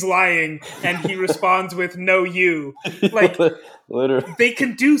he's lying, and he responds with "No, you." Like, literally, they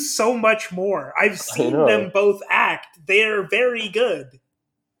can do so much more. I've seen them both act; they are very good.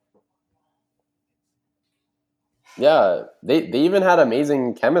 Yeah, they even had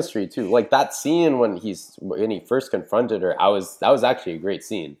amazing chemistry too. Like that scene when he first confronted her, that was actually a great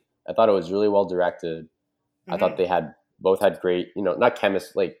scene. I thought it was really well directed. Mm-hmm. I thought they both had great, not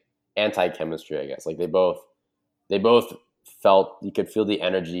chemistry, like anti-chemistry, I guess. Like they both felt, you could feel the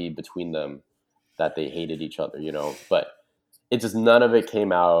energy between them, that they hated each other, but it just, none of it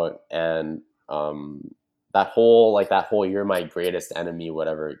came out. And that whole you're my greatest enemy,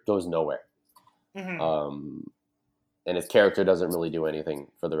 whatever, it goes nowhere. Mm-hmm. And his character doesn't really do anything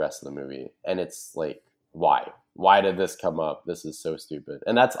for the rest of the movie. And it's like, why? Why did this come up? This is so stupid.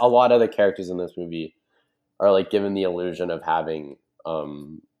 And that's a lot of the characters in this movie are, like, given the illusion of having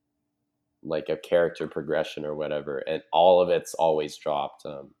like a character progression or whatever. And all of it's always dropped.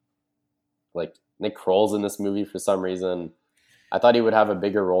 Like Nick Kroll's in this movie for some reason. I thought he would have a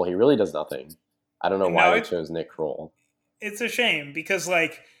bigger role. He really does nothing. I don't know why they chose Nick Kroll. It's a shame because,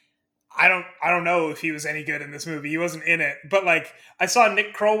 like, I don't know if he was any good in this movie. He wasn't in it. But, like, I saw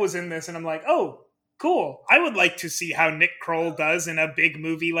Nick Kroll was in this, and I'm like, oh, cool. I would like to see how Nick Kroll does in a big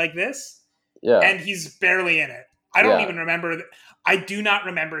movie like this. Yeah. And he's barely in it. I don't even remember. I do not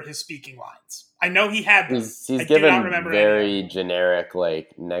remember his speaking lines. I know he had them. He's given very generic,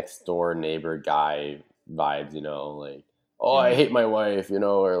 like, next door neighbor guy vibes, like, oh, I hate my wife,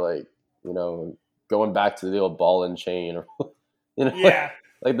 or, like, going back to the old ball and chain, or, Yeah.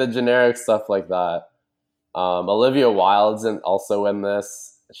 Like the generic stuff like that. Olivia Wilde's also in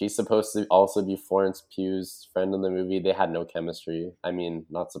this. She's supposed to also be Florence Pugh's friend in the movie. They had no chemistry. I mean,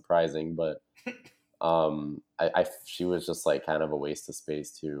 not surprising, but she was just, like, kind of a waste of space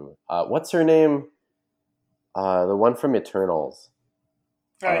too. What's her name? The one from Eternals.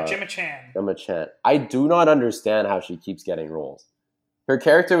 Gemma Chan. Gemma Chan. I do not understand how she keeps getting roles. Her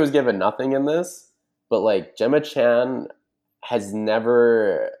character was given nothing in this, but, like, Gemma Chan I've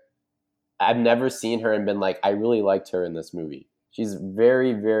never seen her and been like, I really liked her in this movie. She's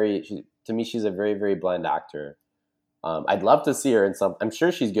very, very, to me, she's a very, very bland actor. I'd love to see her in I'm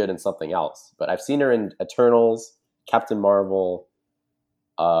sure she's good in something else, but I've seen her in Eternals, Captain Marvel,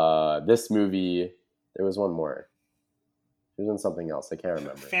 this movie. There was one more. She was in something else. I can't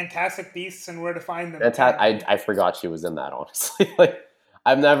remember. Fantastic Beasts and Where to Find Them. I forgot she was in that, honestly. Like,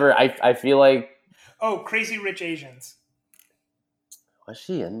 I feel like. Oh, Crazy Rich Asians. Was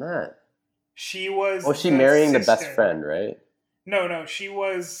she in that? She was. Was she marrying the best friend, right? No. She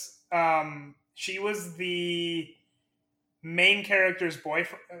was the main character's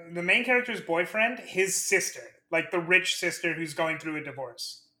boyfriend, his sister, like the rich sister who's going through a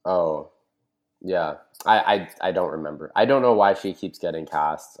divorce. Oh, yeah. I don't remember. I don't know why she keeps getting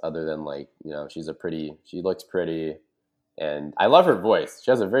cast other than like, she looks pretty and I love her voice.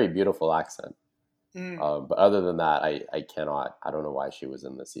 She has a very beautiful accent. But other than that, I don't know why she was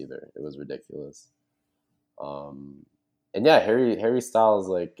in this either. It was ridiculous. And yeah, Harry Styles,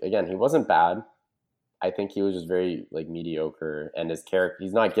 like, again, he wasn't bad. I think he was just very like mediocre, and his character,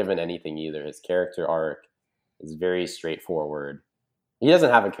 he's not given anything either. His character arc is very straightforward. He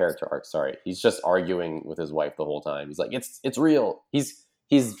doesn't have a character arc, sorry. He's just arguing with his wife the whole time. He's like, it's real. He's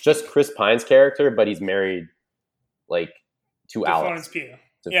just Chris Pine's character, but he's married like to Alice. Florence Pugh.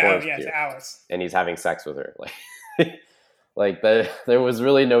 To Alice. And he's having sex with her. Like there was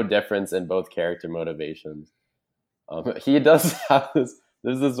really no difference in both character motivations. He does have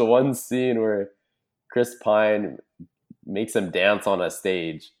there's this one scene where Chris Pine makes him dance on a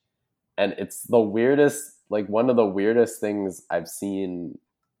stage, and it's the weirdest, like one of the weirdest things I've seen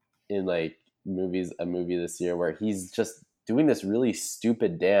in like a movie this year, where he's just doing this really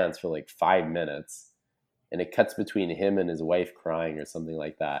stupid dance for like 5 minutes, and it cuts between him and his wife crying or something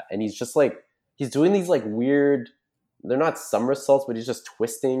like that, and he's just like, he's doing these like weird, they're not somersaults, but he's just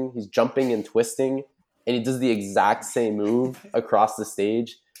twisting, he's jumping and twisting, and he does the exact same move across the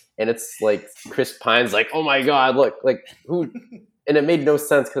stage. And it's like Chris Pine's like, oh my God, look, like who? And it made no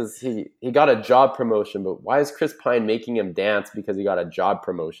sense because he got a job promotion, but why is Chris Pine making him dance because he got a job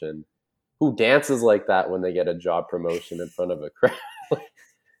promotion? Who dances like that when they get a job promotion in front of a crowd?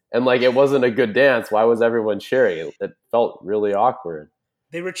 And like, it wasn't a good dance. Why was everyone cheering? It felt really awkward.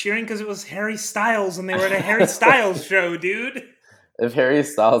 They were cheering because it was Harry Styles and they were at a Harry Styles show, dude. If Harry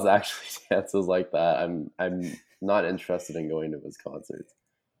Styles actually dances like that, I'm not interested in going to his concerts.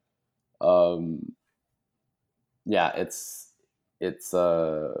 Yeah, there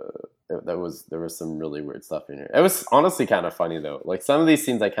was some really weird stuff in here. It was honestly kind of funny though. Like some of these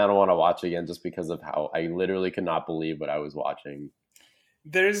scenes I kind of want to watch again just because of how I literally could not believe what I was watching.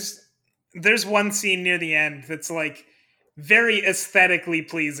 There's one scene near the end that's like very aesthetically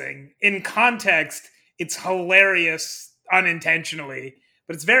pleasing. In context, it's hilarious unintentionally,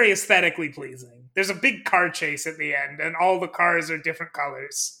 but it's very aesthetically pleasing. There's a big car chase at the end and all the cars are different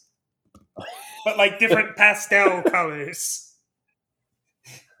colors. But like different pastel colors.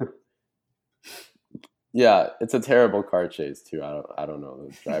 Yeah, it's a terrible car chase too. I don't know.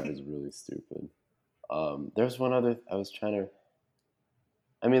 The driver's really stupid. There's one other I was trying to.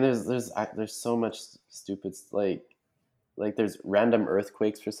 I mean, there's so much stupid like there's random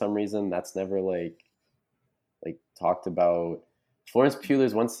earthquakes for some reason. That's never like talked about. Florence Pugh,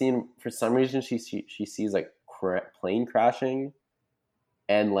 there's one scene for some reason she sees like plane crashing.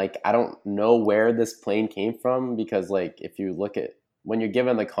 And, like, I don't know where this plane came from because, like, if you look at, when you're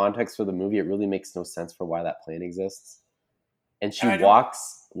given the context for the movie, it really makes no sense for why that plane exists. And she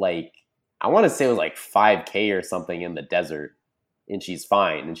walks, like, I want to say it was, like, 5K or something in the desert, and she's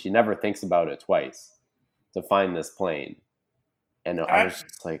fine. And she never thinks about it twice to find this plane. And I was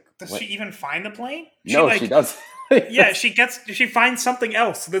just like, does she even find the plane? She doesn't. Yeah, she finds something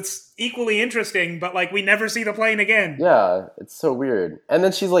else that's equally interesting, but like we never see the plane again. Yeah, it's so weird. And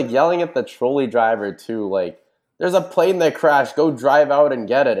then she's like yelling at the trolley driver too, like, there's a plane that crashed, go drive out and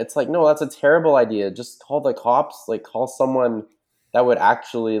get it. It's like, no, that's a terrible idea. Just call the cops, like call someone that would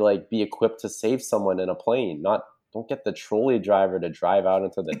actually like be equipped to save someone in a plane. Don't get the trolley driver to drive out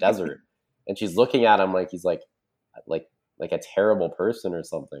into the desert. And she's looking at him like he's like a terrible person or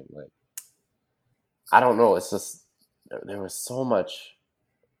something. Like, I don't know. It's just, there was so much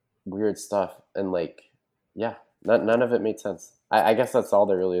weird stuff. And like, yeah, none of it made sense. I guess that's all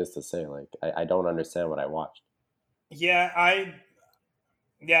there really is to say. Like, I don't understand what I watched. Yeah, I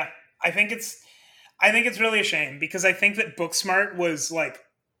think it's really a shame because I think that Booksmart was like,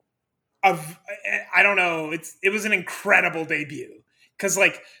 I don't know. It was an incredible debut because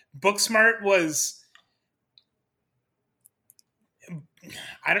like Booksmart was,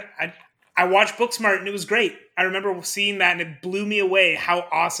 I watched Booksmart and it was great. I remember seeing that and it blew me away how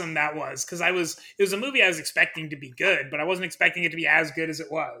awesome that was. Because it was a movie I was expecting to be good, but I wasn't expecting it to be as good as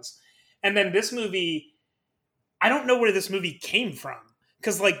it was. And then this movie, I don't know where this movie came from.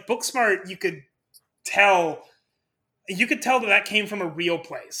 Because like Booksmart, you could tell that came from a real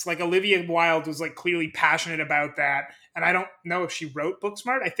place. Like Olivia Wilde was like clearly passionate about that. And I don't know if she wrote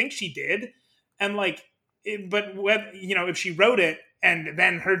Booksmart. I think she did. And like, if she wrote it and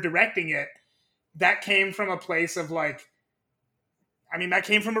then her directing it, that came from a place of like, I mean, that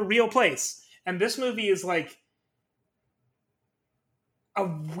came from a real place. And this movie is like a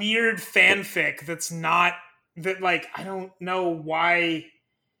weird fanfic that's not that like I don't know why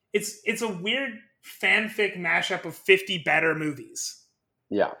it's a weird fanfic mashup of 50 better movies.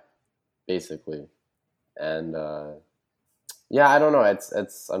 Yeah, basically. And yeah, I don't know.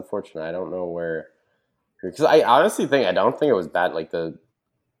 It's unfortunate. I don't know where, because I honestly think I don't think it was bad. Like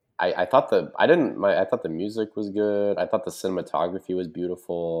I thought I thought the music was good. I thought the cinematography was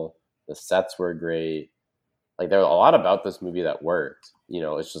beautiful. The sets were great. Like there was a lot about this movie that worked. You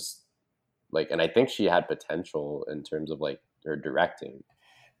know, it's just like, and I think she had potential in terms of like her directing.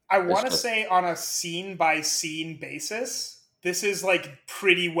 I It's want to just, say on a scene by scene basis, this is like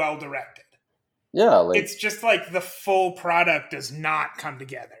pretty well directed. yeah, like It's just like the full product does not come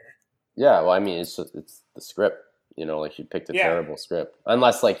together. yeah. Well, I mean, it's the script. You know, like she picked a Yeah. terrible script.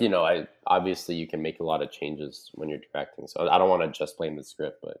 Unless like, you know, I obviously you can make a lot of changes when you're directing. So I don't want to just blame the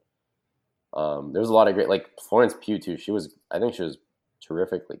script, but there's a lot of great, like Florence Pugh too. I think she was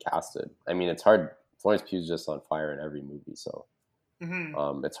terrifically casted. I mean, it's hard. Florence Pugh's just on fire in every movie, so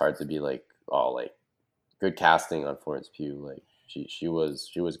it's hard to be like, oh, like good casting on Florence Pugh. Like she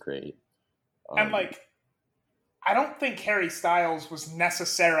was great. And like I don't think Harry Styles was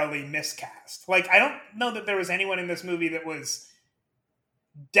necessarily miscast. Like I don't know that there was anyone in this movie that was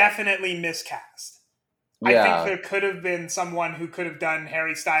definitely miscast. I think Yeah, there could have been someone who could have done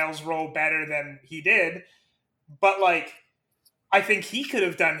Harry Styles' role better than he did, but like I think he could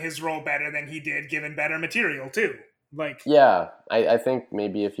have done his role better than he did given better material too. Like yeah. I think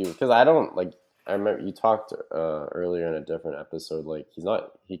maybe if you, because I don't like. I remember you talked earlier in a different episode. Like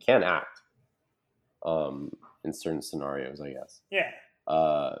he can't act in certain scenarios, I guess. yeah.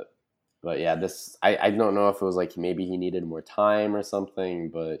 But yeah, I don't know if it was like maybe he needed more time or something,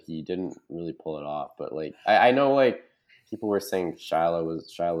 but he didn't really pull it off. But like I know like people were saying Shia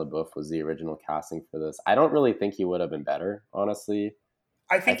LaBeouf was the original casting for this. I don't really think he would have been better, honestly.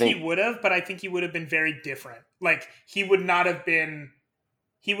 I think he would have, but I think he would have been very different. Like he would not have been.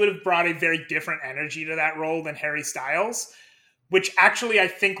 He would have brought a very different energy to that role than Harry Styles, which actually I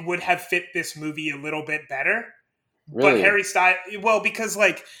think would have fit this movie a little bit better. Really? But Harry Styles, well, because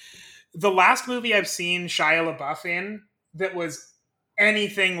like the last movie I've seen Shia LaBeouf in that was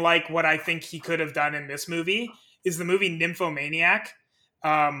anything like what I think he could have done in this movie is the movie Nymphomaniac,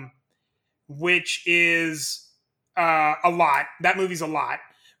 which is a lot. That movie's a lot.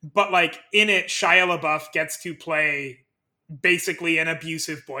 But like in it, Shia LaBeouf gets to play basically an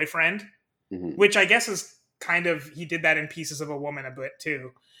abusive boyfriend, which I guess is kind of, he did that in Pieces of a Woman a bit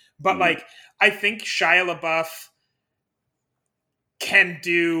too. But like, I think Shia LaBeouf can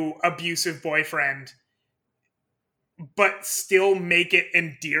do abusive boyfriend, but still make it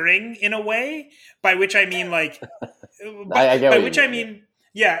endearing in a way, by which I mean like, I get by what which you I mean. mean,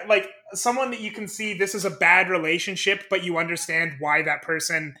 yeah, like someone that you can see this is a bad relationship, but you understand why that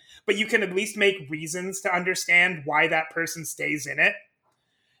person, but you can at least make reasons to understand why that person stays in it.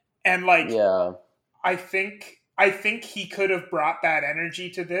 And like, Yeah. I think he could have brought that energy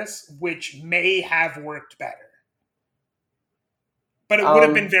to this, which may have worked better. But it would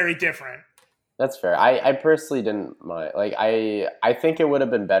have been very different. That's fair. I personally didn't mind. Like I think it would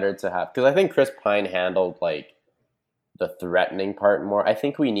have been better to have, because I think Chris Pine handled like the threatening part more. I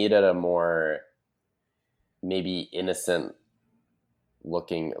think we needed a more maybe innocent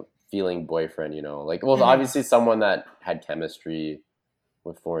looking feeling boyfriend, you know. Like, well, obviously someone that had chemistry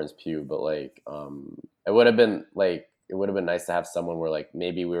with Florence Pugh, but like it would have been nice to have someone where like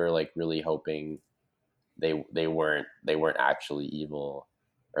maybe we were like really hoping they weren't actually evil,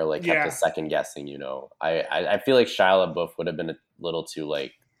 or like kept us second guessing, you know. I feel like Shia LaBeouf would have been a little too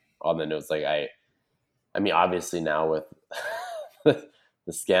like on the nose. Like I mean, obviously now with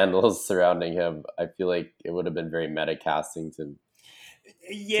the scandals surrounding him, I feel like it would have been very meta casting to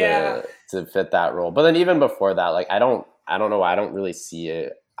fit that role. But then even before that, like I don't know. I don't really see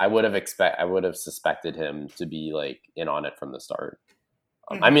it. I would have suspected him to be like in on it from the start.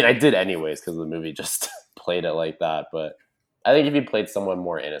 I mean, I did anyways because the movie just played it like that. But I think if you played someone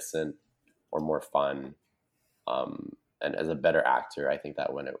more innocent or more fun, and as a better actor, I think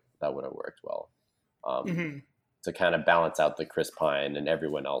that would have worked well. To kind of balance out the Chris Pine and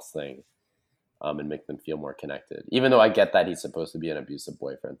everyone else thing, and make them feel more connected. Even though I get that he's supposed to be an abusive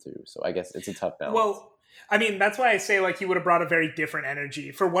boyfriend too, so I guess it's a tough balance. Well, I mean, that's why I say like he would have brought a very different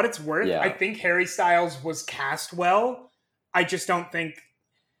energy. For what it's worth, I think Harry Styles was cast well. I just don't think.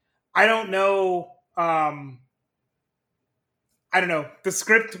 I don't know. I don't know. The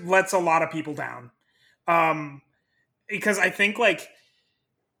script lets a lot of people down, because I think like.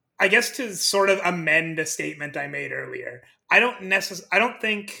 I guess to sort of amend a statement I made earlier, I don't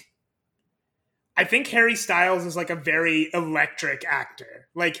think I think Harry Styles is like a very electric actor.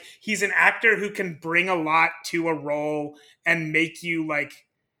 Like he's an actor who can bring a lot to a role and make you like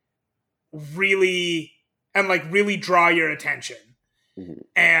really really draw your attention. Mm-hmm.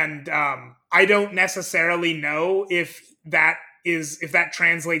 And I don't necessarily know if that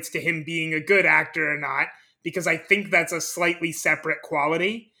translates to him being a good actor or not, because I think that's a slightly separate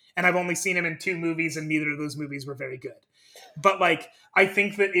quality. And I've only seen him in 2 movies, and neither of those movies were very good. But like, I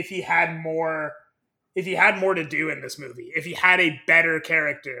think that if he had more to do in this movie, if he had a better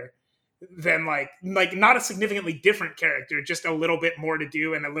character, then like not a significantly different character, just a little bit more to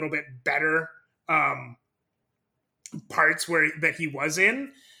do and a little bit better parts that he was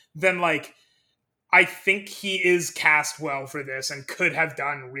in, then like I think he is cast well for this and could have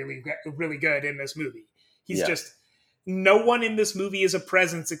done really really good in this movie. He's just, no one in this movie is a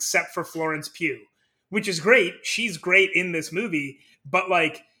presence except for Florence Pugh, which is great. She's great in this movie, but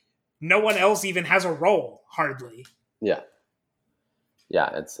like no one else even has a role, hardly. Yeah,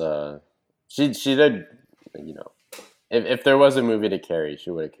 it's she did, you know, if there was a movie to carry,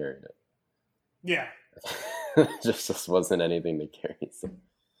 she would have carried it. Yeah. just wasn't anything to carry. So.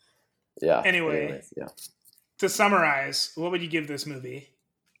 Yeah. Anyways, yeah. To summarize, what would you give this movie?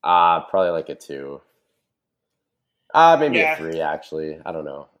 Probably like a 2. Maybe a 3 actually. I don't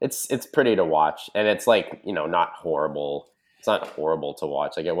know. It's pretty to watch, and it's like, you know, not horrible. It's not horrible to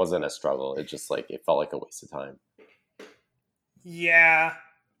watch. Like it wasn't a struggle. It just like it felt like a waste of time. Yeah.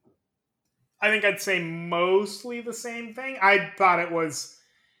 I think I'd say mostly the same thing. I thought it was,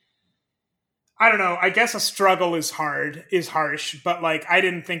 I don't know, I guess a struggle is harsh, but like I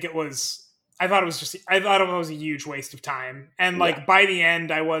didn't think it was, I thought it was a huge waste of time. And like by the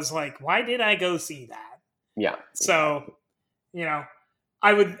end I was like, why did I go see that? Yeah. So, you know,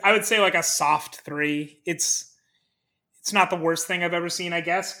 I would say like a soft 3. It's not the worst thing I've ever seen, I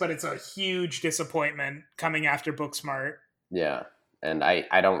guess, but it's a huge disappointment coming after Booksmart. Yeah. And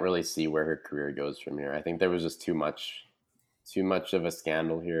I don't really see where her career goes from here. I think there was just too much of a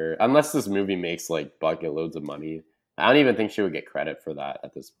scandal here. Unless this movie makes like bucket loads of money, I don't even think she would get credit for that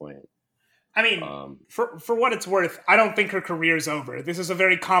at this point. I mean, for what it's worth, I don't think her career's over. This is a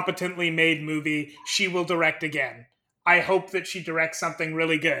very competently made movie. She will direct again. I hope that she directs something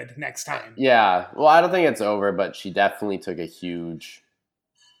really good next time. Yeah. Well, I don't think it's over, but she definitely took a huge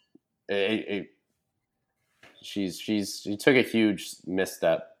she took a huge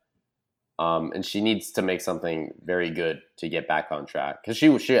misstep, and she needs to make something very good to get back on track, because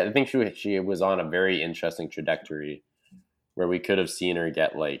I think she was on a very interesting trajectory where we could have seen her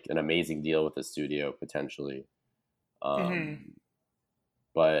get like an amazing deal with the studio potentially,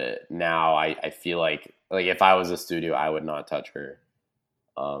 but now I feel like if I was a studio, I would not touch her.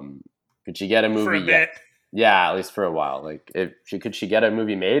 Could she get a movie? For a bit. Yeah, at least for a while. Like could she get a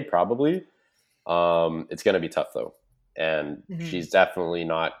movie made? Probably. It's going to be tough though. And she's definitely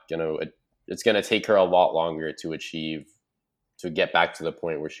not it's going to take her a lot longer to get back to the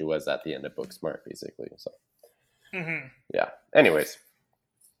point where she was at the end of Booksmart, basically. So, yeah. Anyways.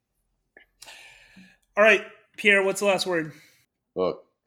 All right, Pierre, what's the last word? Well,